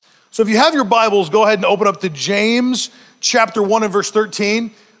So if you have your Bibles, go ahead and open up to James chapter 1 and verse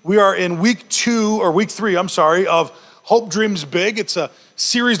 13. We are in week 3, of Hope Dreams Big. It's a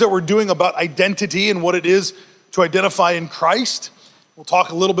series that we're doing about identity and what it is to identify in Christ. We'll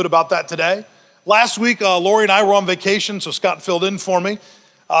talk a little bit about that today. Last week, Lori and I were on vacation, so Scott filled in for me.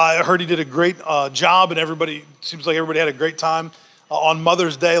 I heard he did a great job, and seems like everybody had a great time on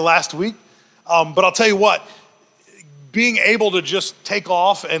Mother's Day last week. But I'll tell you what, being able to just take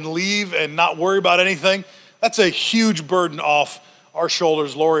off and leave and not worry about anything, that's a huge burden off our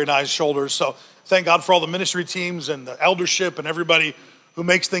shoulders, Lori and I's shoulders. So thank God for all the ministry teams and the eldership and everybody who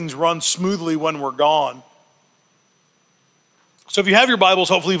makes things run smoothly when we're gone. So if you have your Bibles,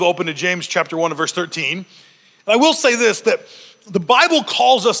 hopefully you've opened to James chapter 1 and verse 13. And I will say this, that the Bible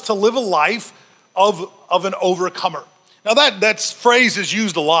calls us to live a life of an overcomer. Now that phrase is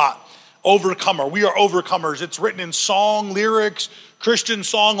used a lot. Overcomer. We are overcomers. It's written in song lyrics, Christian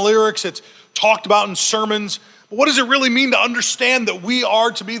song lyrics. It's talked about in sermons. But what does it really mean to understand that we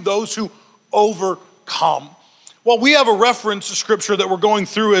are to be those who overcome? Well, we have a reference to scripture that we're going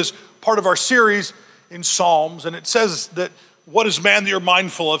through as part of our series in Psalms. And it says that, what is man that you're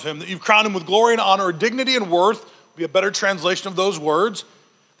mindful of him? That you've crowned him with glory and honor, or dignity and worth, would be a better translation of those words.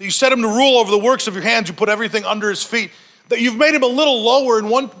 That you set him to rule over the works of your hands. You put everything under his feet. That you've made him a little lower. In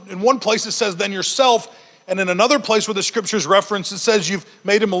one place it says than yourself, and in another place where the scriptures reference, it says you've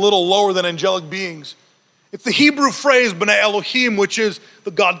made him a little lower than angelic beings. It's the Hebrew phrase, B'nai Elohim, which is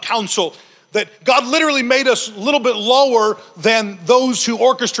the God counsel, that God literally made us a little bit lower than those who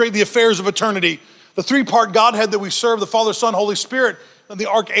orchestrate the affairs of eternity. The three-part Godhead that we serve, the Father, Son, Holy Spirit, and the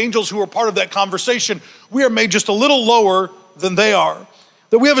archangels who are part of that conversation, we are made just a little lower than they are.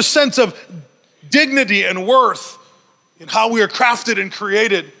 That we have a sense of dignity and worth in how we are crafted and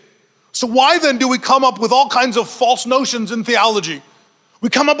created. So why then do we come up with all kinds of false notions in theology? We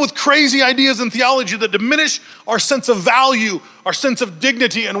come up with crazy ideas in theology that diminish our sense of value, our sense of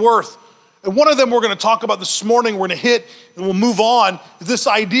dignity and worth. And one of them we're going to talk about this morning, we're going to hit, and we'll move on, is this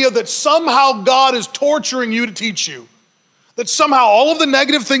idea that somehow God is torturing you to teach you. That somehow all of the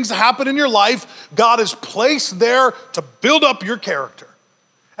negative things that happen in your life, God has placed there to build up your character.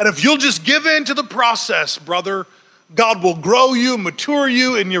 And if you'll just give in to the process, brother, God will grow you, mature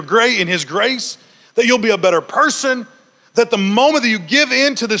you in his grace, that you'll be a better person, that the moment that you give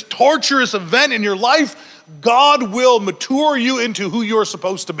in to this torturous event in your life, God will mature you into who you're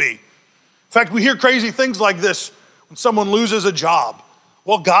supposed to be. In fact, we hear crazy things like this when someone loses a job.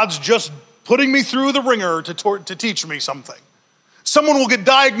 Well, God's just putting me through the ringer to teach me something. Someone will get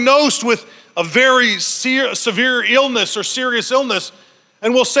diagnosed with a very severe illness or serious illness,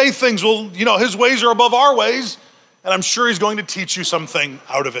 and will say things, well, his ways are above our ways, and I'm sure he's going to teach you something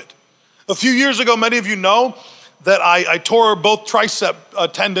out of it. A few years ago, many of you know that I tore both tricep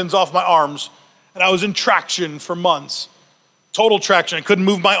tendons off my arms, and I was in traction for months. Total traction. I couldn't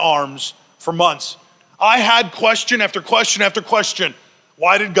move my arms for months. I had question after question after question.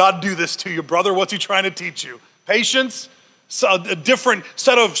 Why did God do this to you, brother? What's he trying to teach you? Patience? A different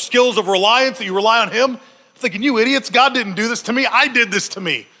set of skills of reliance that you rely on him? I'm thinking, you idiots, God didn't do this to me. I did this to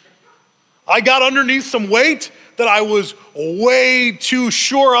me. I got underneath some weight that I was way too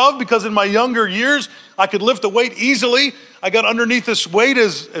sure of, because in my younger years, I could lift a weight easily. I got underneath this weight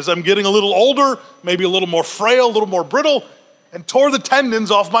as I'm getting a little older, maybe a little more frail, a little more brittle, and tore the tendons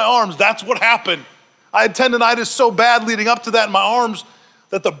off my arms. That's what happened. I had tendonitis so bad leading up to that in my arms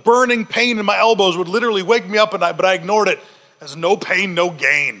that the burning pain in my elbows would literally wake me up at night, but I ignored it as no pain, no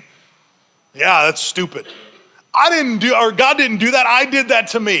gain. Yeah, that's stupid. God didn't do that. I did that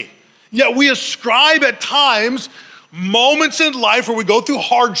to me. Yet we ascribe at times moments in life where we go through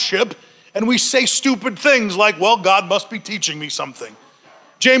hardship and we say stupid things like, well, God must be teaching me something.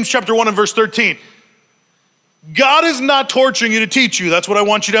 James chapter 1 and verse 13. God is not torturing you to teach you. That's what I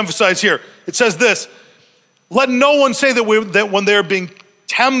want you to emphasize here. It says this, let no one say that when they're being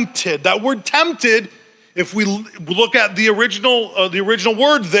tempted. That word tempted, if we look at the original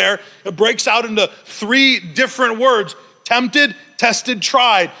word there, it breaks out into three different words. Tempted, tested,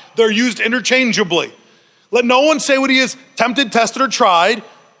 tried. They're used interchangeably. Let no one say when he is tempted, tested, or tried,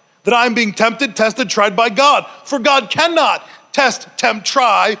 that I'm being tempted, tested, tried by God. For God cannot test, tempt,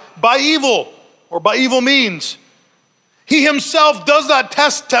 try by evil or by evil means. He himself does not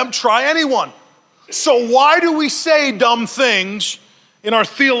test, tempt, try anyone. So why do we say dumb things in our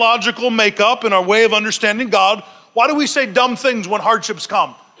theological makeup, in our way of understanding God? Why do we say dumb things when hardships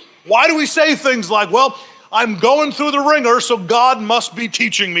come? Why do we say things like, well, I'm going through the ringer, so God must be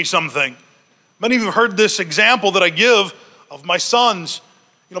teaching me something? Many of you have heard this example that I give of my sons.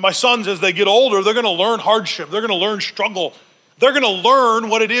 My sons, as they get older, they're going to learn hardship. They're going to learn struggle. They're gonna learn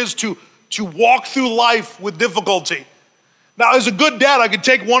what it is to walk through life with difficulty. Now, as a good dad, I could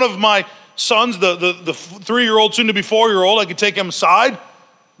take one of my sons, the 3-year-old, soon to be 4-year-old, I could take him aside,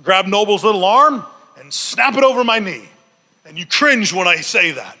 grab Noble's little arm, and snap it over my knee. And you cringe when I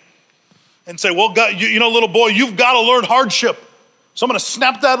say that. And say, well, God, you know, little boy, you've got to learn hardship. So I'm gonna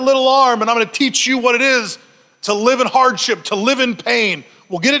snap that little arm and I'm gonna teach you what it is to live in hardship, to live in pain.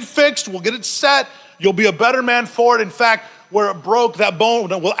 We'll get it fixed, we'll get it set. You'll be a better man for it. In fact, where it broke, that bone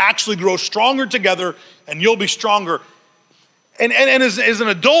will actually grow stronger together and you'll be stronger. And as an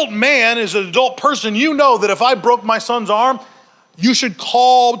adult man, as an adult person, you know that if I broke my son's arm, you should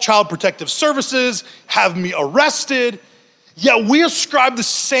call Child Protective Services, have me arrested. Yet we ascribe the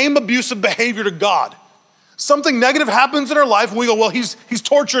same abusive behavior to God. Something negative happens in our life and we go, well, he's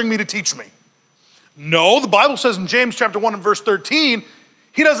torturing me to teach me. No, the Bible says in James chapter 1 and verse 13,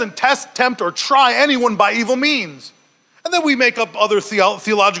 he doesn't test, tempt, or try anyone by evil means. And then we make up other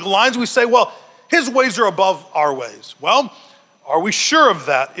theological lines. We say, well, his ways are above our ways. Well, are we sure of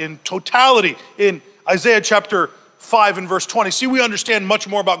that in totality? In Isaiah chapter 5 and verse 20. See, we understand much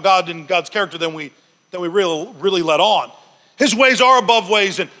more about God and God's character than we really let on. His ways are above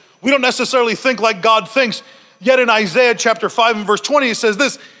ways, and we don't necessarily think like God thinks. Yet in Isaiah chapter 5 and verse 20, it says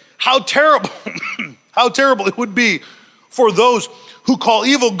this, how terrible, how terrible it would be for those who call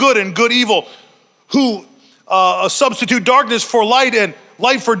evil good and good evil, who substitute darkness for light and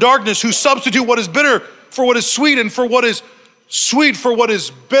light for darkness, who substitute what is bitter for what is sweet and for what is sweet for what is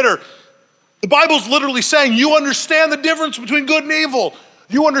bitter. The Bible's literally saying you understand the difference between good and evil.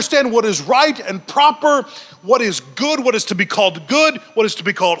 You understand what is right and proper, what is good, what is to be called good, what is to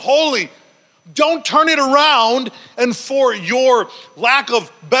be called holy. Don't turn it around and for your lack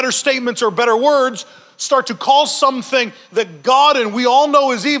of better statements or better words, start to call something that God and we all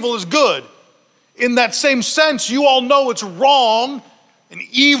know is evil is good. In that same sense, you all know it's wrong and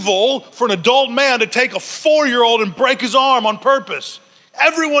evil for an adult man to take a 4-year-old and break his arm on purpose.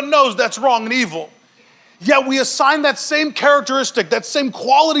 Everyone knows that's wrong and evil. Yet we assign that same characteristic, that same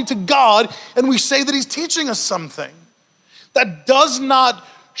quality to God, and we say that he's teaching us something. That does not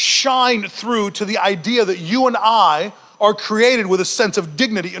shine through to the idea that you and I are created with a sense of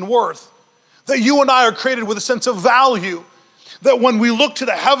dignity and worth. That you and I are created with a sense of value. That when we look to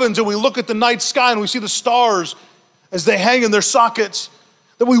the heavens and we look at the night sky and we see the stars as they hang in their sockets,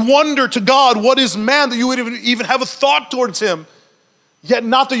 that we wonder to God, what is man that you would even have a thought towards him? Yet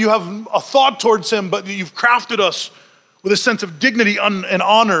not that you have a thought towards him, but that you've crafted us with a sense of dignity and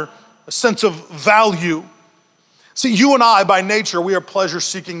honor, a sense of value. See, you and I, by nature, we are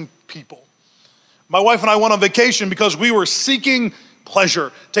pleasure-seeking people. My wife and I went on vacation because we were seeking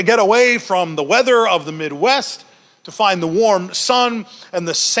pleasure, to get away from the weather of the Midwest, to find the warm sun and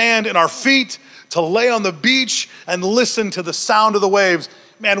the sand in our feet, to lay on the beach and listen to the sound of the waves.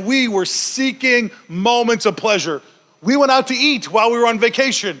 Man, we were seeking moments of pleasure. We went out to eat while we were on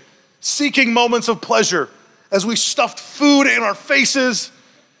vacation, seeking moments of pleasure as we stuffed food in our faces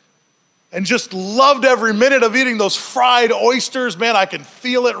and just loved every minute of eating those fried oysters. Man, I can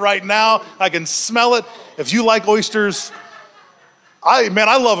feel it right now. I can smell it. If you like oysters, I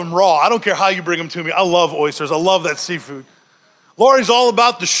love them raw. I don't care how you bring them to me. I love oysters. I love that seafood. Lori's all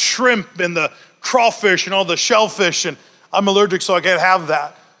about the shrimp and the crawfish and all the shellfish, and I'm allergic, so I can't have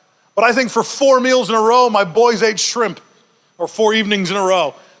that. But I think for 4 meals in a row, my boys ate shrimp, or 4 evenings in a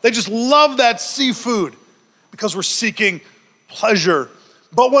row. They just love that seafood because we're seeking pleasure.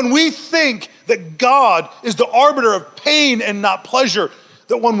 But when we think that God is the arbiter of pain and not pleasure,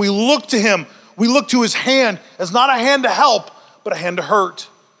 that when we look to him, we look to his hand as not a hand to help, but a hand to hurt.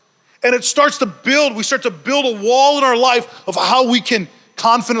 And we start to build a wall in our life of how we can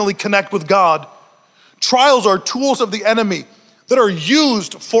confidently connect with God. Trials are tools of the enemy that are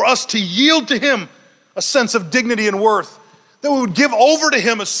used for us to yield to him a sense of dignity and worth, that we would give over to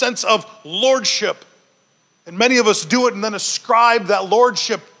him a sense of lordship. And many of us do it and then ascribe that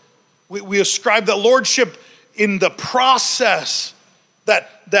lordship. We ascribe that lordship in the process,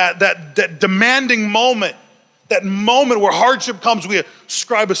 that demanding moment, that moment where hardship comes, we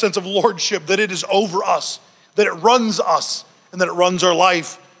ascribe a sense of lordship, that it is over us, that it runs us, and that it runs our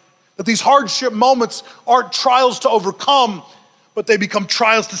life. That these hardship moments aren't trials to overcome, but they become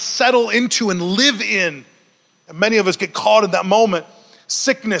trials to settle into and live in. And many of us get caught in that moment.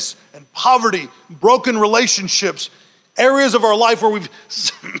 Sickness and poverty, broken relationships, areas of our life where we've,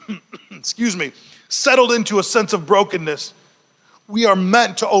 settled into a sense of brokenness. We are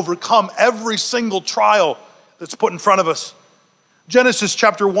meant to overcome every single trial that's put in front of us. Genesis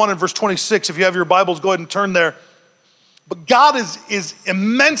chapter 1 and verse 26, if you have your Bibles, go ahead and turn there. But God is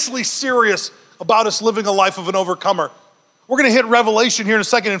immensely serious about us living a life of an overcomer. We're gonna hit Revelation here in a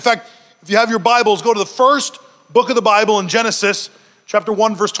second. In fact, if you have your Bibles, go to the first book of the Bible in Genesis, chapter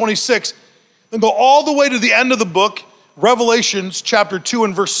 1, verse 26, then go all the way to the end of the book, Revelations chapter 2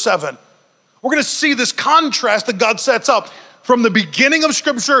 and verse 7. We're gonna see this contrast that God sets up from the beginning of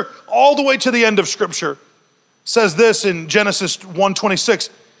Scripture all the way to the end of Scripture. It says this in Genesis 1:26.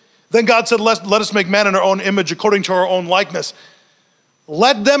 Then God said, let us make man in our own image according to our own likeness.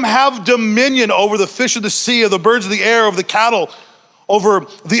 Let them have dominion over the fish of the sea, of the birds of the air, of the cattle, over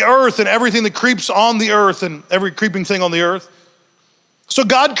the earth and everything that creeps on the earth and every creeping thing on the earth. So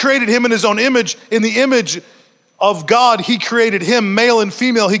God created him in his own image. In the image of God, he created him, male and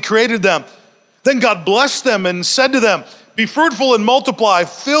female, he created them. Then God blessed them and said to them, be fruitful and multiply,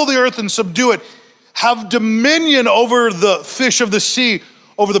 fill the earth and subdue it. Have dominion over the fish of the sea,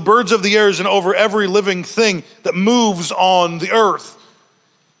 over the birds of the air, and over every living thing that moves on the earth.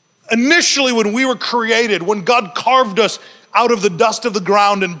 Initially, when we were created, when God carved us out of the dust of the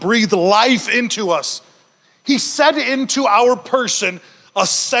ground and breathed life into us, he set into our person a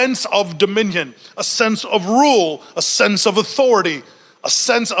sense of dominion, a sense of rule, a sense of authority, a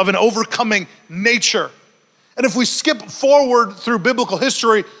sense of an overcoming nature. And if we skip forward through biblical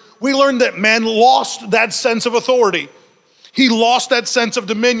history, we learn that man lost that sense of authority. He lost that sense of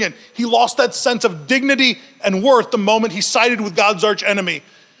dominion. He lost that sense of dignity and worth the moment he sided with God's arch enemy.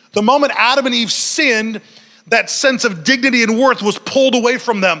 The moment Adam and Eve sinned, that sense of dignity and worth was pulled away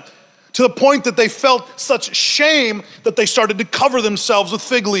from them to the point that they felt such shame that they started to cover themselves with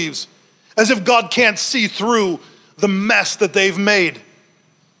fig leaves, as if God can't see through the mess that they've made.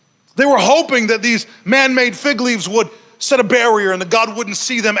 They were hoping that these man-made fig leaves would set a barrier and that God wouldn't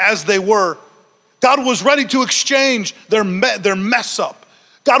see them as they were. God was ready to exchange their mess up.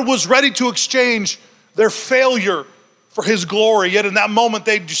 God was ready to exchange their failure for his glory. Yet in that moment,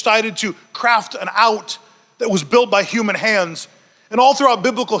 they decided to craft an out that was built by human hands. And all throughout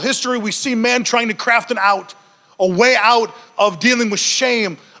biblical history, we see man trying to craft an out, a way out of dealing with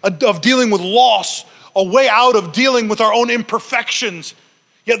shame, of dealing with loss, a way out of dealing with our own imperfections.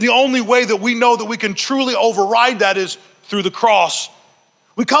 Yet the only way that we know that we can truly override that is through the cross.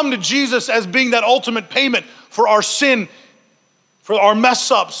 We come to Jesus as being that ultimate payment for our sin, for our mess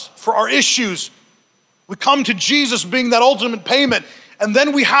ups, for our issues. We come to Jesus being that ultimate payment, and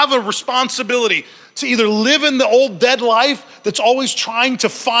then we have a responsibility to either live in the old dead life that's always trying to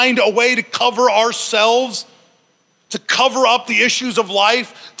find a way to cover ourselves, to cover up the issues of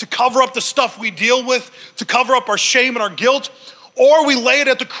life, to cover up the stuff we deal with, to cover up our shame and our guilt, or we lay it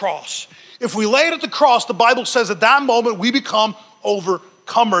at the cross. If we lay it at the cross, the Bible says at that moment we become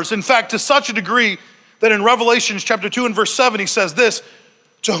overcomers. In fact, to such a degree that in Revelation chapter 2 and verse 7, he says this,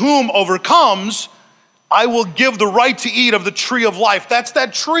 to whom overcomes, I will give the right to eat of the tree of life. That's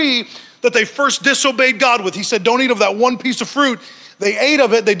that tree that they first disobeyed God with. He said, don't eat of that one piece of fruit. They ate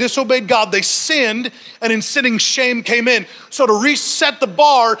of it, they disobeyed God, they sinned, and in sinning, shame came in. So to reset the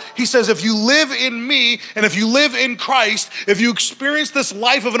bar, he says, if you live in me, and if you live in Christ, if you experience this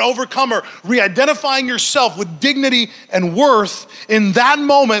life of an overcomer, re-identifying yourself with dignity and worth, in that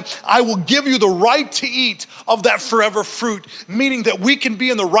moment, I will give you the right to eat of that forever fruit, meaning that we can be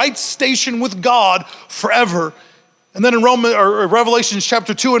in the right station with God forever. And then in Revelation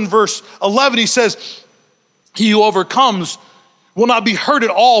chapter 2 and verse 11, he says, he who overcomes will not be hurt at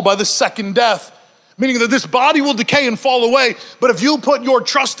all by the second death. Meaning that this body will decay and fall away, but if you put your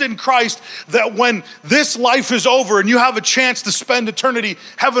trust in Christ, that when this life is over and you have a chance to spend eternity,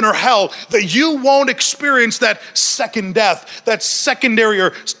 heaven or hell, that you won't experience that second death, that secondary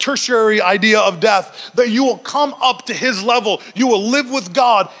or tertiary idea of death, that you will come up to his level. You will live with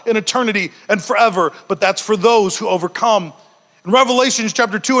God in eternity and forever, but that's for those who overcome. In Revelation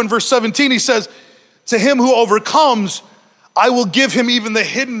chapter 2 and verse 17, he says, to him who overcomes, I will give him even the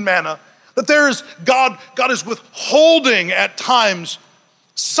hidden manna. That there is God is withholding at times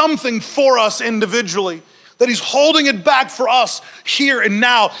something for us individually, that he's holding it back for us here and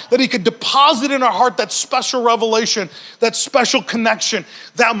now, that he could deposit in our heart that special revelation, that special connection,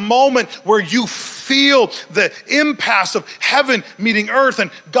 that moment where you feel the impasse of heaven meeting earth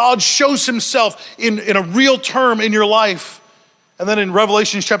and God shows himself in a real term in your life. And then in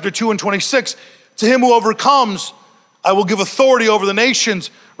Revelation chapter 2 and 26, to him who overcomes, I will give authority over the nations.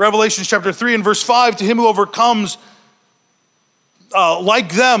 Revelation chapter 3 and verse 5, to him who overcomes,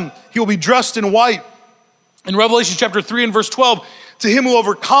 like them, he will be dressed in white. In Revelation chapter 3 and verse 12, to him who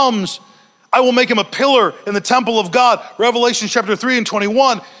overcomes, I will make him a pillar in the temple of God. Revelation chapter 3 and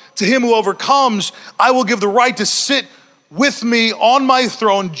 21, to him who overcomes, I will give the right to sit with me on my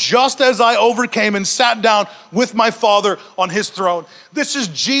throne, just as I overcame and sat down with my Father on his throne. This is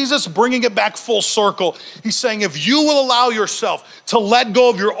Jesus bringing it back full circle. He's saying, if you will allow yourself to let go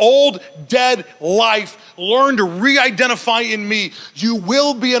of your old, dead life, learn to re-identify in me, you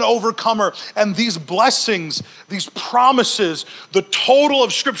will be an overcomer. And these blessings, these promises, the total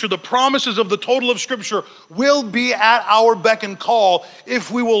of Scripture, the promises of the total of Scripture will be at our beck and call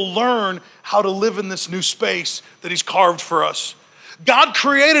if we will learn how to live in this new space that he's carved for us. God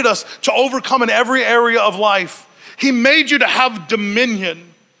created us to overcome in every area of life. He made you to have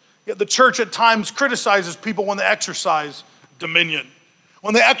dominion. Yet the church at times criticizes people when they exercise dominion,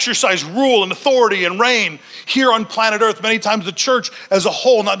 when they exercise rule and authority and reign here on planet Earth. Many times the church as a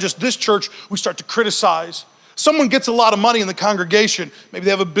whole, not just this church, we start to criticize. Someone gets a lot of money in the congregation. Maybe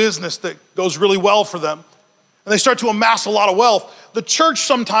they have a business that goes really well for them, and they start to amass a lot of wealth. The church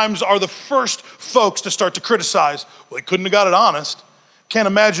sometimes are the first folks to start to criticize. Well, they couldn't have got it honest. Can't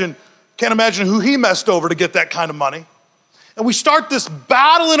imagine who he messed over to get that kind of money. And we start this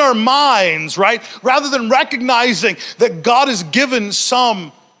battle in our minds, right? Rather than recognizing that God has given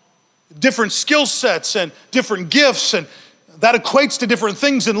some different skill sets and different gifts, and that equates to different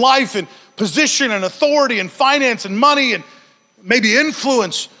things in life, and position and authority and finance and money and maybe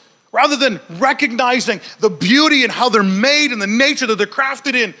influence. Rather than recognizing the beauty and how they're made and the nature that they're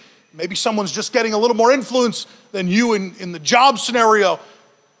crafted in, maybe someone's just getting a little more influence than you in the job scenario.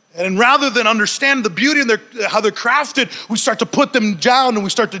 And rather than understand the beauty and how they're crafted, we start to put them down and we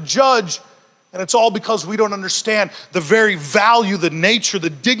start to judge. And it's all because we don't understand the very value, the nature, the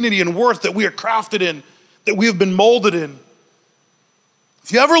dignity and worth that we are crafted in, that we have been molded in.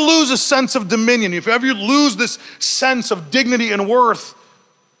 If you ever lose a sense of dominion, if you ever lose this sense of dignity and worth,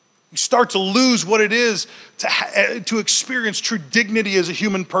 you start to lose what it is to experience true dignity as a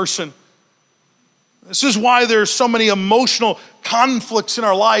human person. This is why there's so many emotional conflicts in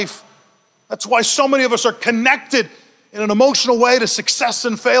our life. That's why so many of us are connected in an emotional way to success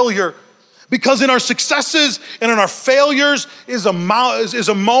and failure. Because in our successes and in our failures is a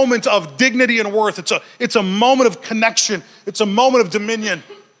moment of dignity and worth. It's a moment of connection. It's a moment of dominion.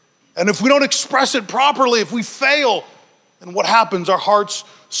 And if we don't express it properly, if we fail, then what happens? Our hearts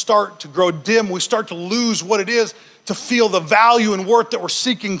start to grow dim. We start to lose what it is to feel the value and worth that we're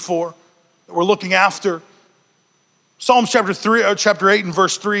seeking for, that we're looking after. Psalms chapter 8 and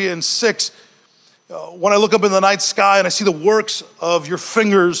verse 3 and 6. When I look up in the night sky and I see the works of your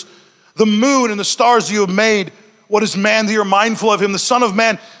fingers, the moon and the stars you have made, what is man that you're mindful of him, the son of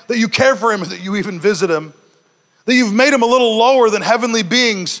man that you care for him, that you even visit him, that you've made him a little lower than heavenly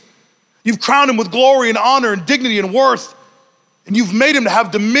beings. You've crowned him with glory and honor and dignity and worth. And you've made him to have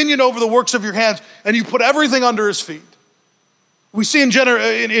dominion over the works of your hands, and you put everything under his feet. We see in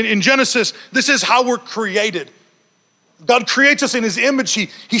Genesis, this is how we're created. God creates us in his image.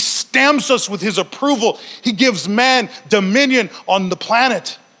 He stamps us with his approval. He gives man dominion on the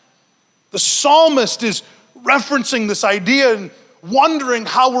planet. The psalmist is referencing this idea and wondering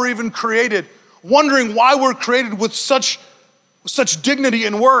how we're even created, wondering why we're created with such dignity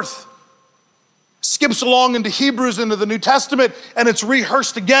and worth. Skips along into Hebrews, into the New Testament, and it's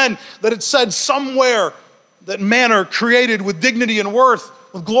rehearsed again that it said somewhere that men are created with dignity and worth,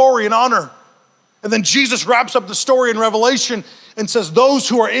 with glory and honor. And then Jesus wraps up the story in Revelation and says, those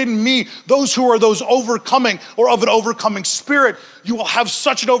who are in me, those who are those overcoming or of an overcoming spirit, you will have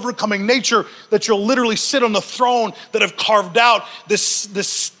such an overcoming nature that you'll literally sit on the throne that I've carved out, this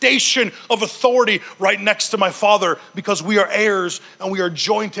station of authority right next to my Father, because we are heirs and we are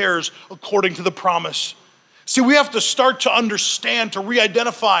joint heirs according to the promise. See, we have to start to understand, to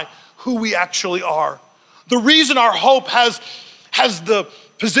re-identify who we actually are. The reason our hope has the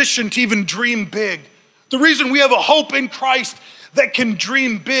position to even dream big, the reason we have a hope in Christ that can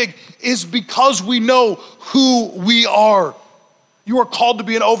dream big is because we know who we are. You are called to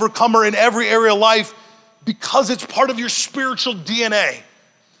be an overcomer in every area of life because it's part of your spiritual DNA.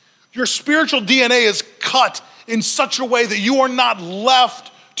 Your spiritual DNA is cut in such a way that you are not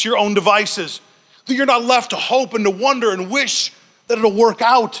left to your own devices, that you're not left to hope and to wonder and wish that it'll work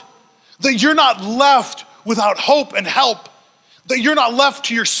out, that you're not left without hope and help, that you're not left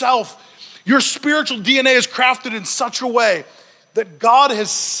to yourself. Your spiritual DNA is crafted in such a way that God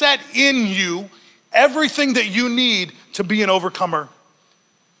has set in you everything that you need to be an overcomer.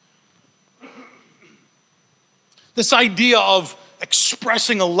 This idea of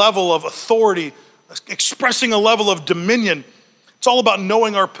expressing a level of authority, expressing a level of dominion, it's all about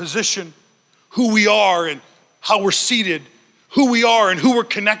knowing our position, who we are and how we're seated, who we are and who we're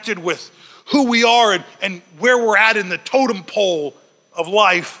connected with, who we are and where we're at in the totem pole of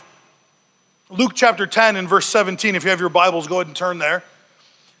life. Luke chapter 10 and verse 17, if you have your Bibles, go ahead and turn there.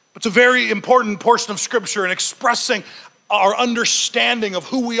 It's a very important portion of scripture in expressing our understanding of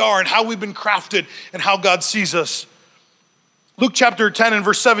who we are and how we've been crafted and how God sees us. Luke chapter 10 and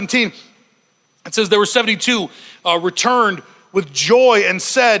verse 17, it says, there were 72 returned with joy and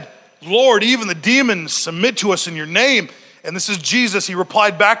said, Lord, even the demons submit to us in your name. And this is Jesus. He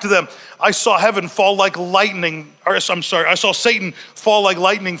replied back to them, I saw Satan fall like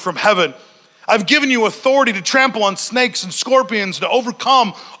lightning from heaven. I've given you authority to trample on snakes and scorpions, to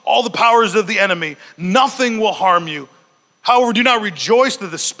overcome all the powers of the enemy. Nothing will harm you. However, do not rejoice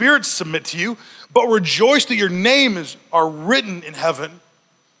that the spirits submit to you, but rejoice that your names are written in heaven.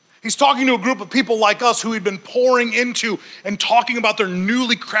 He's talking to a group of people like us who he'd been pouring into and talking about their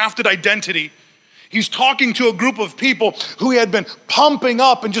newly crafted identity. He's talking to a group of people who he had been pumping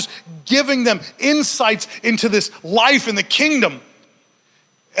up and just giving them insights into this life in the kingdom.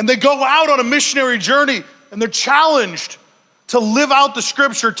 And they go out on a missionary journey and they're challenged to live out the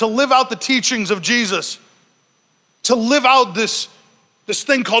scripture, to live out the teachings of Jesus, to live out this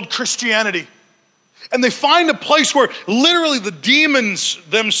thing called Christianity. And they find a place where literally the demons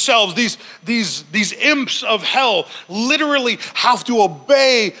themselves, these imps of hell, literally have to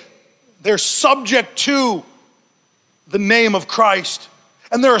obey. They're subject to the name of Christ.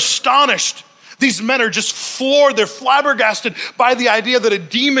 And they're astonished. These men are just floored. They're flabbergasted by the idea that a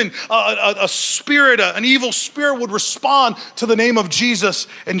demon, a spirit, an evil spirit would respond to the name of Jesus.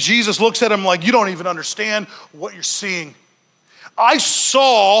 And Jesus looks at him like, you don't even understand what you're seeing. I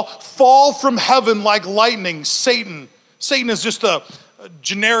saw fall from heaven like lightning, Satan. Satan is just a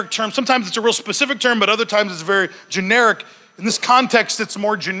generic term. Sometimes it's a real specific term, but other times it's very generic. In this context, it's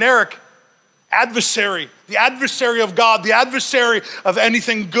more generic. Adversary, the adversary of God, the adversary of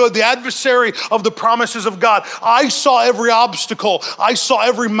anything good, the adversary of the promises of God. I saw every obstacle. I saw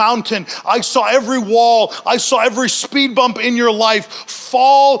every mountain. I saw every wall. I saw every speed bump in your life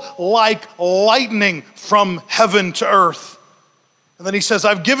fall like lightning from heaven to earth. And then he says,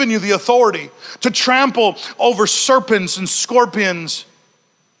 I've given you the authority to trample over serpents and scorpions.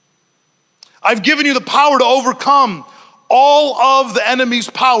 I've given you the power to overcome all of the enemy's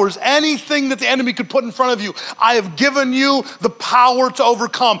powers, anything that the enemy could put in front of you. I have given you the power to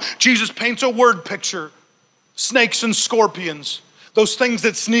overcome. Jesus paints a word picture. Snakes and scorpions, those things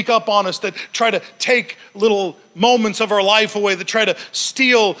that sneak up on us, that try to take little moments of our life away, that try to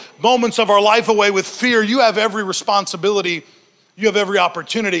steal moments of our life away with fear. You have every responsibility. You have every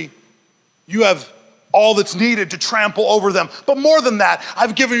opportunity. You have all that's needed to trample over them. But more than that,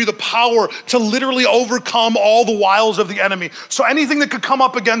 I've given you the power to literally overcome all the wiles of the enemy. So anything that could come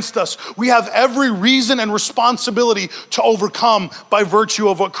up against us, we have every reason and responsibility to overcome by virtue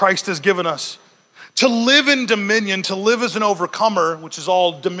of what Christ has given us. To live in dominion, to live as an overcomer, which is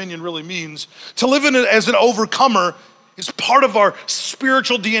all dominion really means, to live as an overcomer is part of our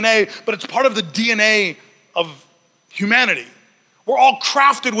spiritual DNA, but it's part of the DNA of humanity. We're all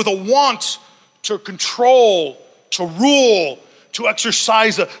crafted with a want to control, to rule, to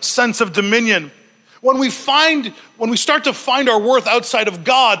exercise a sense of dominion. When we start to find our worth outside of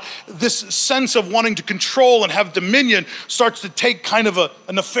God, this sense of wanting to control and have dominion starts to take kind of a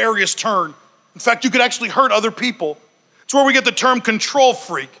nefarious turn. In fact, you could actually hurt other people. It's where we get the term control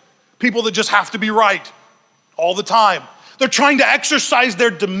freak, people that just have to be right all the time. They're trying to exercise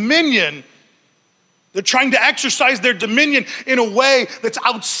their dominion. They're trying to exercise their dominion in a way that's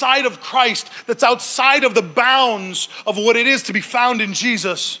outside of Christ, that's outside of the bounds of what it is to be found in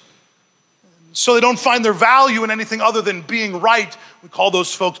Jesus. So they don't find their value in anything other than being right. We call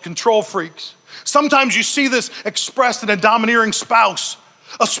those folks control freaks. Sometimes you see this expressed in a domineering spouse.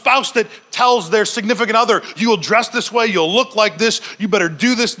 A spouse that tells their significant other, you will dress this way, you'll look like this, you better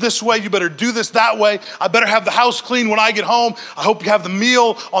do this way, you better do this that way. I better have the house clean when I get home. I hope you have the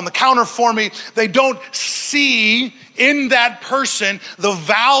meal on the counter for me. They don't see in that person the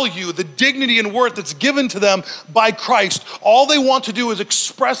value, the dignity and worth that's given to them by Christ. All they want to do is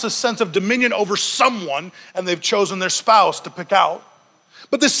express a sense of dominion over someone, and they've chosen their spouse to pick out.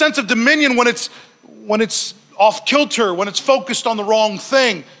 But this sense of dominion, when it's off kilter, when it's focused on the wrong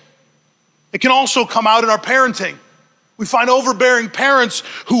thing, it can also come out in our parenting. We find overbearing parents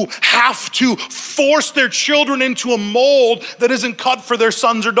who have to force their children into a mold that isn't cut for their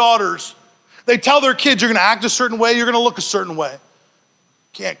sons or daughters. They tell their kids, you're gonna act a certain way, you're gonna look a certain way.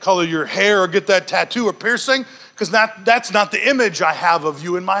 Can't color your hair or get that tattoo or piercing, because that's not the image I have of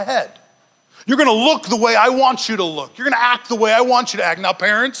you in my head. You're gonna look the way I want you to look. You're gonna act the way I want you to act. Now,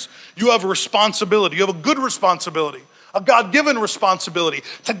 parents, you have a responsibility. You have a good responsibility, a God-given responsibility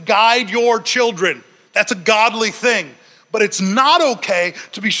to guide your children. That's a godly thing. But it's not okay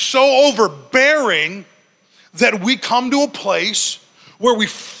to be so overbearing that we come to a place where we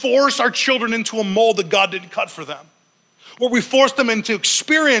force our children into a mold that God didn't cut for them, where we force them into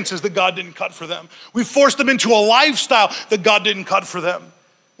experiences that God didn't cut for them. We force them into a lifestyle that God didn't cut for them.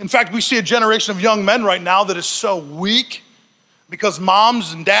 In fact, we see a generation of young men right now that is so weak because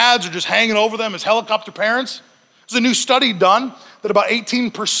moms and dads are just hanging over them as helicopter parents. There's a new study done that about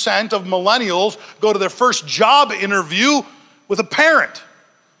 18% of millennials go to their first job interview with a parent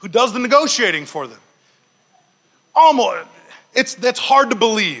who does the negotiating for them. That's hard to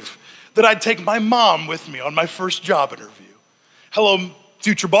believe that I'd take my mom with me on my first job interview. Hello,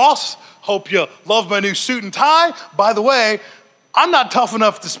 future boss. Hope you love my new suit and tie. By the way, I'm not tough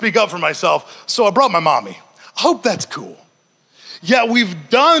enough to speak up for myself, so I brought my mommy. I hope that's cool. Yet we've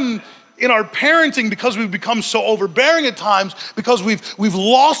done in our parenting, because we've become so overbearing at times, because we've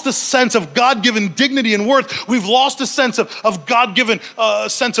lost a sense of God-given dignity and worth. We've lost a sense of God-given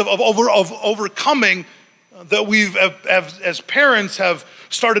sense of overcoming that we've, as parents, have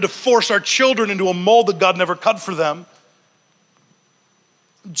started to force our children into a mold that God never cut for them.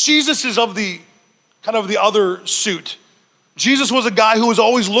 Jesus is of the kind of the other suit. Jesus was a guy who was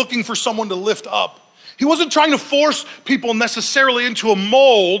always looking for someone to lift up. He wasn't trying to force people necessarily into a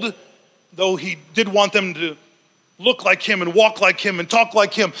mold, though he did want them to look like him and walk like him and talk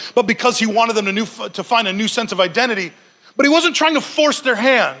like him, but because he wanted them to find a new sense of identity. But he wasn't trying to force their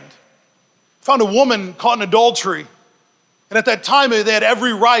hand. Found a woman caught in adultery, and at that time they had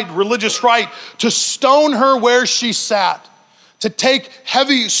every right, religious right, to stone her where she sat, to take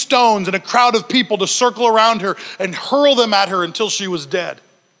heavy stones and a crowd of people to circle around her and hurl them at her until she was dead.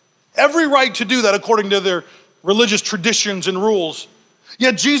 Every right to do that according to their religious traditions and rules.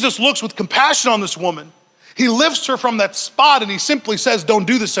 Yet Jesus looks with compassion on this woman. He lifts her from that spot and he simply says, don't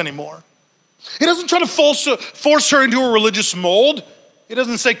do this anymore. He doesn't try to force her into a religious mold. He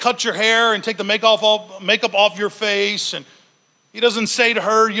doesn't say, cut your hair and take the makeup off your face. And he doesn't say to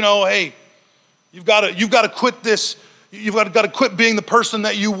her, hey, you've got to quit this. You've got to quit being the person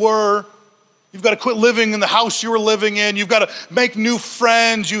that you were. You've got to quit living in the house you were living in. You've got to make new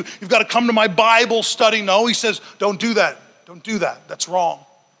friends. You've got to come to my Bible study. No, he says, don't do that. Don't do that. That's wrong.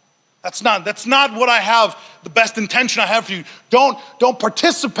 That's not what I have, the best intention I have for you. Don't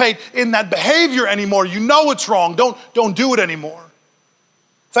participate in that behavior anymore. You know it's wrong. Don't do it anymore.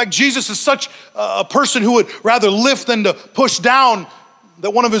 In fact, Jesus is such a person who would rather lift than to push down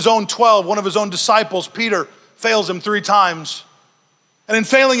that one of his own 12, one of his own disciples, Peter, fails him 3 times. And in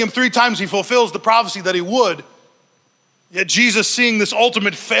failing him 3 times, he fulfills the prophecy that he would. Yet Jesus, seeing this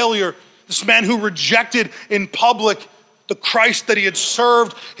ultimate failure, this man who rejected in public the Christ that he had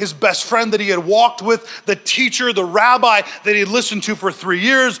served, his best friend that he had walked with, the teacher, the rabbi that he had listened to for 3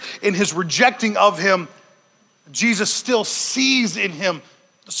 years, in his rejecting of him, Jesus still sees in him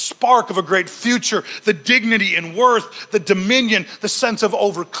the spark of a great future, the dignity and worth, the dominion, the sense of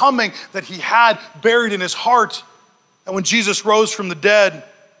overcoming that he had buried in his heart. And when Jesus rose from the dead,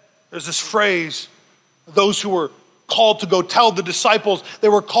 there's this phrase, those who were called to go tell the disciples, they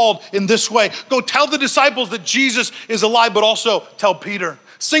were called in this way, go tell the disciples that Jesus is alive, but also tell Peter.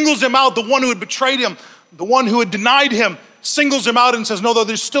 Singles him out, the one who had betrayed him, the one who had denied him, singles him out and says, no, though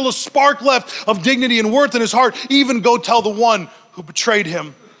there's still a spark left of dignity and worth in his heart, even go tell the one who betrayed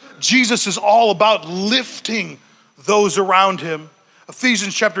him. Jesus is all about lifting those around him.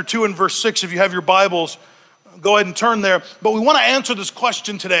 Ephesians chapter 2 and verse 6, if you have your Bibles, go ahead and turn there. But we want to answer this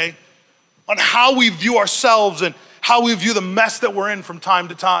question today on how we view ourselves and how we view the mess that we're in from time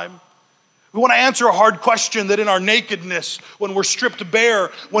to time. We want to answer a hard question that in our nakedness, when we're stripped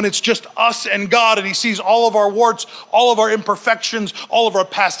bare, when it's just us and God, and he sees all of our warts, all of our imperfections, all of our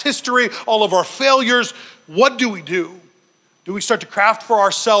past history, all of our failures, what do we do? Do we start to craft for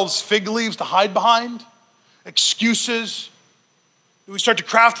ourselves fig leaves to hide behind? Excuses? Do we start to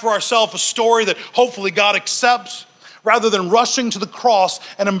craft for ourselves a story that hopefully God accepts, rather than rushing to the cross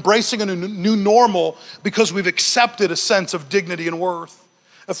and embracing a new normal because we've accepted a sense of dignity and worth?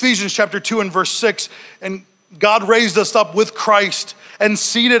 Ephesians chapter 2 and verse 6, and God raised us up with Christ and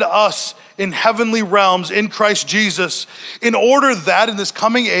seated us in heavenly realms in Christ Jesus, in order that in this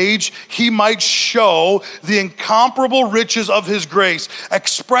coming age he might show the incomparable riches of his grace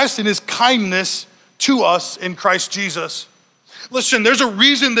expressed in his kindness to us in Christ Jesus. Listen, there's a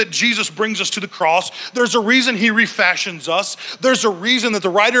reason that Jesus brings us to the cross. There's a reason he refashions us. There's a reason that the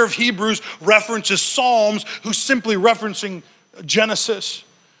writer of Hebrews references Psalms, who's simply referencing Genesis.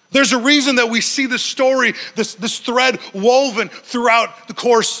 There's a reason that we see this story, this thread woven throughout the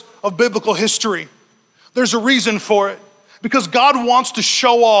course of biblical history. There's a reason for it, because God wants to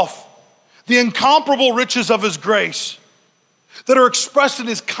show off the incomparable riches of his grace that are expressed in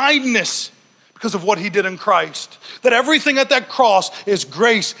his kindness because of what he did in Christ. That everything at that cross is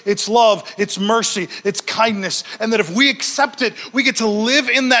grace, it's love, it's mercy, it's kindness. And that if we accept it, we get to live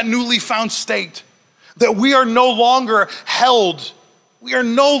in that newly found state. That we are no longer held. We are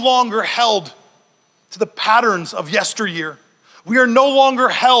no longer held to the patterns of yesteryear. We are no longer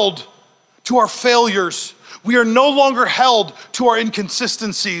held to our failures. We are no longer held to our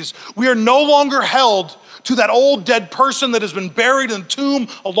inconsistencies. We are no longer held to that old dead person that has been buried in the tomb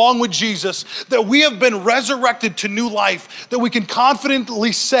along with Jesus, that we have been resurrected to new life, that we can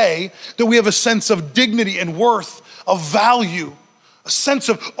confidently say that we have a sense of dignity and worth, of value, a sense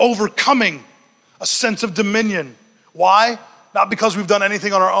of overcoming, a sense of dominion. Why? Not because we've done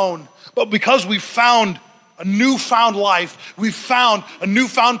anything on our own, but because we've found a newfound life. We've found a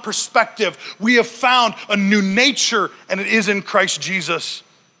newfound perspective. We have found a new nature, and it is in Christ Jesus.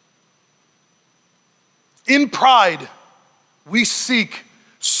 In pride, we seek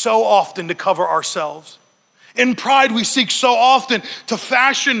so often to cover ourselves. In pride, we seek so often to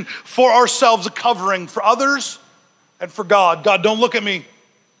fashion for ourselves a covering for others and for God. God, don't look at me.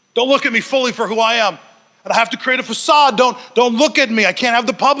 Don't look at me fully for who I am. And I have to create a facade. Don't look at me. I can't have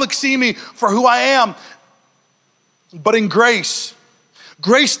the public see me for who I am. But in grace,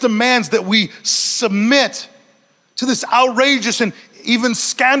 grace demands that we submit to this outrageous and even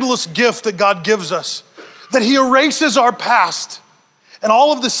scandalous gift that God gives us. That he erases our past and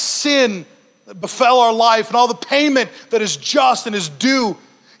all of the sin that befell our life and all the payment that is just and is due.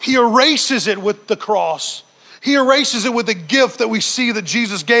 He erases it with the cross. He erases it with the gift that we see that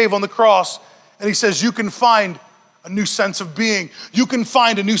Jesus gave on the cross. And he says, you can find a new sense of being. You can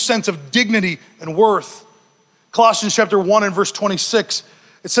find a new sense of dignity and worth. Colossians chapter 1 and verse 26,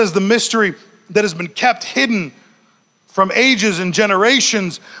 it says the mystery that has been kept hidden from ages and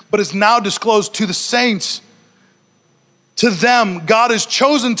generations, but is now disclosed to the saints. To them, God has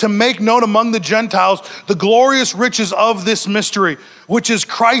chosen to make known among the Gentiles the glorious riches of this mystery, which is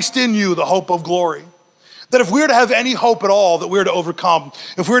Christ in you, the hope of glory. That if we are to have any hope at all that we are to overcome,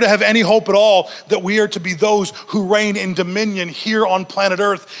 if we are to have any hope at all that we are to be those who reign in dominion here on planet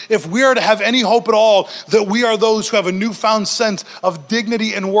Earth, if we are to have any hope at all that we are those who have a newfound sense of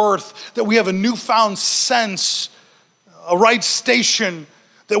dignity and worth, that we have a newfound sense, a right station,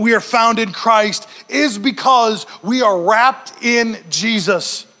 that we are found in Christ, is because we are wrapped in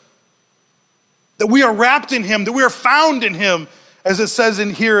Jesus. That we are wrapped in him, that we are found in him, as it says in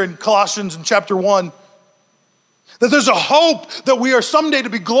here in Colossians in chapter 1. That there's a hope that we are someday to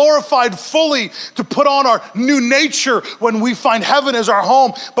be glorified fully, to put on our new nature when we find heaven as our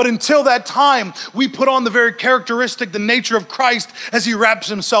home. But until that time, we put on the very characteristic, the nature of Christ as he wraps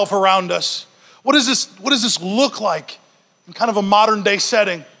himself around us. What does this look like in kind of a modern day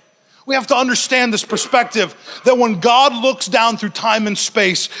setting? We have to understand this perspective that when God looks down through time and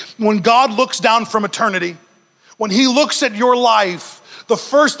space, when God looks down from eternity, when he looks at your life, the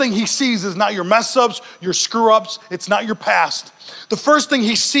first thing he sees is not your mess ups, your screw ups, it's not your past. The first thing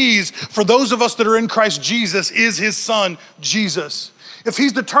he sees for those of us that are in Christ Jesus is his son, Jesus. If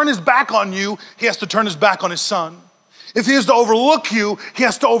he's to turn his back on you, he has to turn his back on his son. If he is to overlook you, he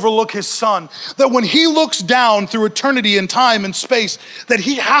has to overlook his son. That when he looks down through eternity and time and space, that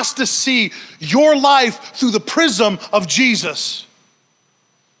he has to see your life through the prism of Jesus.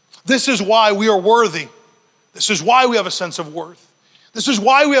 This is why we are worthy. This is why we have a sense of worth. This is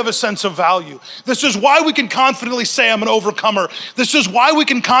why we have a sense of value. This is why we can confidently say I'm an overcomer. This is why we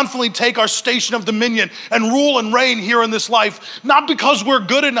can confidently take our station of dominion and rule and reign here in this life. Not because we're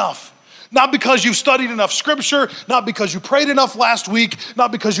good enough, not because you've studied enough scripture, not because you prayed enough last week, not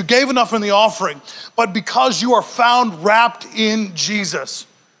because you gave enough in the offering, but because you are found wrapped in Jesus.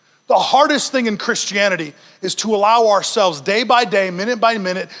 The hardest thing in Christianity is to allow ourselves day by day, minute by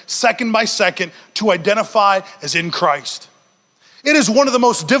minute, second by second, to identify as in Christ. It is one of the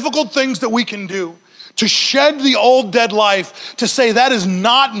most difficult things that we can do, to shed the old dead life, to say that is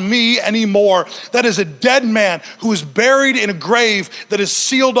not me anymore. That is a dead man who is buried in a grave that is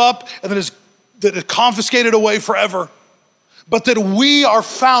sealed up and that is confiscated away forever. But that we are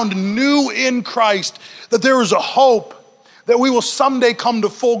found new in Christ, that there is a hope that we will someday come to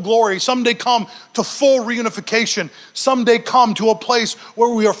full glory, someday come to full reunification, someday come to a place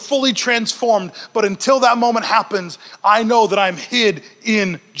where we are fully transformed. But until that moment happens, I know that I'm hid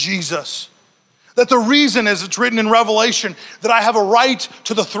in Jesus. That the reason, as it's written in Revelation, that I have a right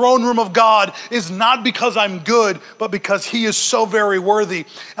to the throne room of God is not because I'm good, but because he is so very worthy.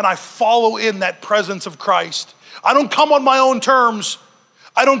 And I follow in that presence of Christ. I don't come on my own terms.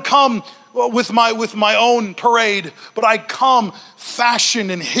 I don't come with my own parade, but I come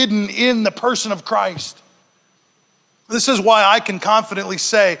fashioned and hidden in the person of Christ. This is why I can confidently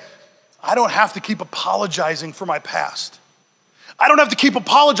say, I don't have to keep apologizing for my past. I don't have to keep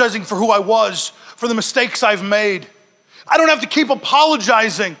apologizing for who I was, for the mistakes I've made. I don't have to keep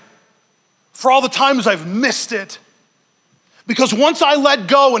apologizing for all the times I've missed it. Because once I let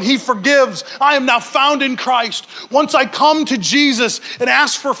go and he forgives, I am now found in Christ. Once I come to Jesus and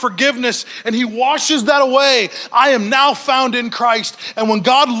ask for forgiveness and he washes that away, I am now found in Christ. And when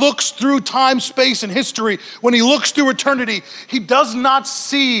God looks through time, space, and history, when he looks through eternity, he does not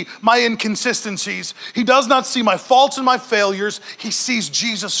see my inconsistencies. He does not see my faults and my failures. He sees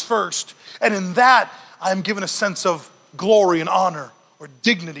Jesus first. And in that, I am given a sense of glory and honor or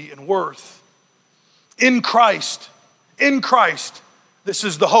dignity and worth. In Christ, this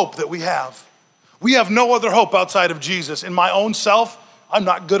is the hope that we have. We have no other hope outside of Jesus. In my own self, I'm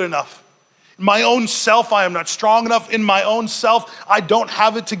not good enough. In my own self, I am not strong enough. In my own self, I don't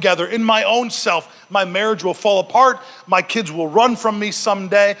have it together. In my own self, my marriage will fall apart. My kids will run from me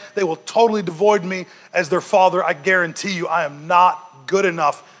someday. They will totally avoid me as their father. I guarantee you, I am not good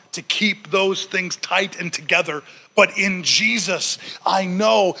enough to keep those things tight and together. But in Jesus, I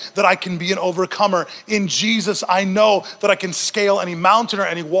know that I can be an overcomer. In Jesus, I know that I can scale any mountain or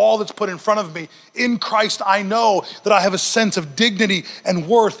any wall that's put in front of me. In Christ, I know that I have a sense of dignity and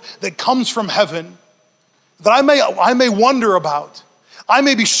worth that comes from heaven that I may wonder about. I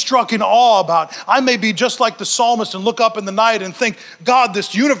may be struck in awe about. I may be just like the psalmist and look up in the night and think, God,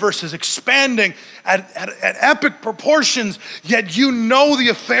 this universe is expanding at epic proportions, yet you know the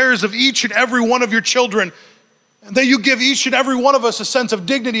affairs of each and every one of your children. And that you give each and every one of us a sense of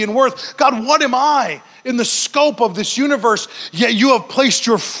dignity and worth. God, what am I in the scope of this universe? Yet you have placed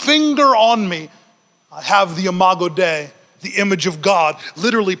your finger on me. I have the Imago Dei, the image of God,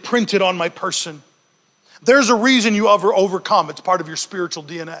 literally printed on my person. There's a reason you ever overcome. It's part of your spiritual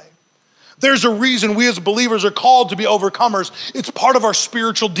DNA. There's a reason we as believers are called to be overcomers. It's part of our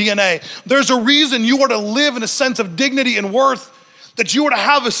spiritual DNA. There's a reason you are to live in a sense of dignity and worth, that you are to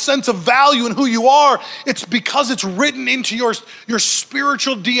have a sense of value in who you are. It's because it's written into your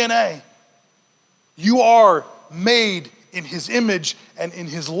spiritual DNA. You are made in his image and in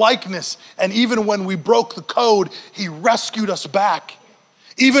his likeness. And even when we broke the code, he rescued us back.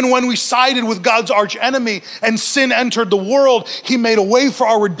 Even when we sided with God's arch enemy and sin entered the world, he made a way for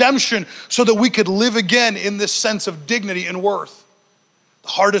our redemption so that we could live again in this sense of dignity and worth. The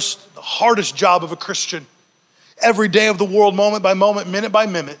hardest job of a Christian, every day of the world, moment by moment, minute by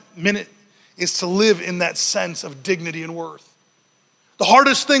minute, is to live in that sense of dignity and worth. The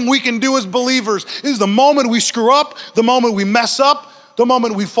hardest thing we can do as believers is the moment we screw up, the moment we mess up, the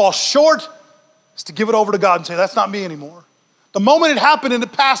moment we fall short, is to give it over to God and say, that's not me anymore. The moment it happened in the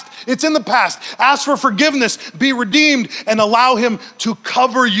past, it's in the past. Ask for forgiveness, be redeemed, and allow him to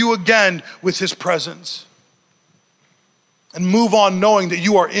cover you again with his presence. And move on knowing that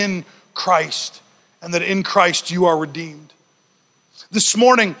you are in Christ and that in Christ you are redeemed. This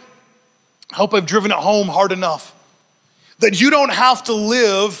morning, I hope I've driven it home hard enough that you don't have to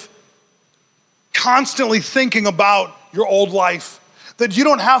live constantly thinking about your old life. That you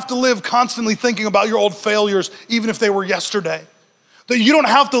don't have to live constantly thinking about your old failures, even if they were yesterday. That you don't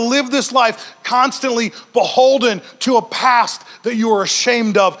have to live this life constantly beholden to a past that you are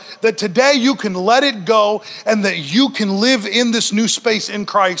ashamed of. That today you can let it go and that you can live in this new space in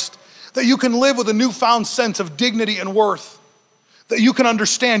Christ. That you can live with a newfound sense of dignity and worth. That you can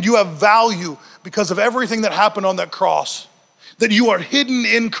understand you have value because of everything that happened on that cross. That you are hidden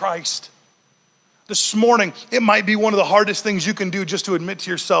in Christ. This morning, it might be one of the hardest things you can do just to admit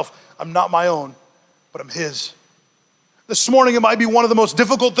to yourself, I'm not my own, but I'm his. This morning, it might be one of the most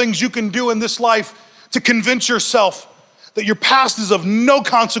difficult things you can do in this life to convince yourself that your past is of no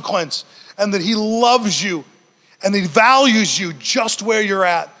consequence and that he loves you and that he values you just where you're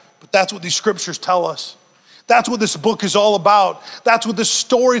at. But that's what these scriptures tell us. That's what this book is all about. That's what this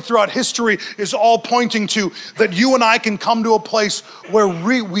story throughout history is all pointing to, that you and I can come to a place where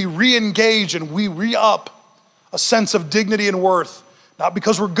we re-engage and we re-up a sense of dignity and worth, not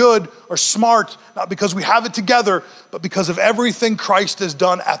because we're good or smart, not because we have it together, but because of everything Christ has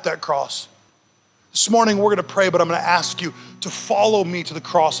done at that cross. This morning we're gonna pray, but I'm gonna ask you to follow me to the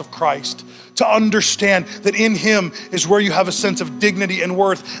cross of Christ, to understand that in him is where you have a sense of dignity and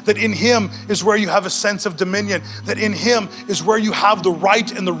worth, that in him is where you have a sense of dominion, that in him is where you have the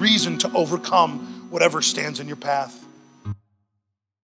right and the reason to overcome whatever stands in your path.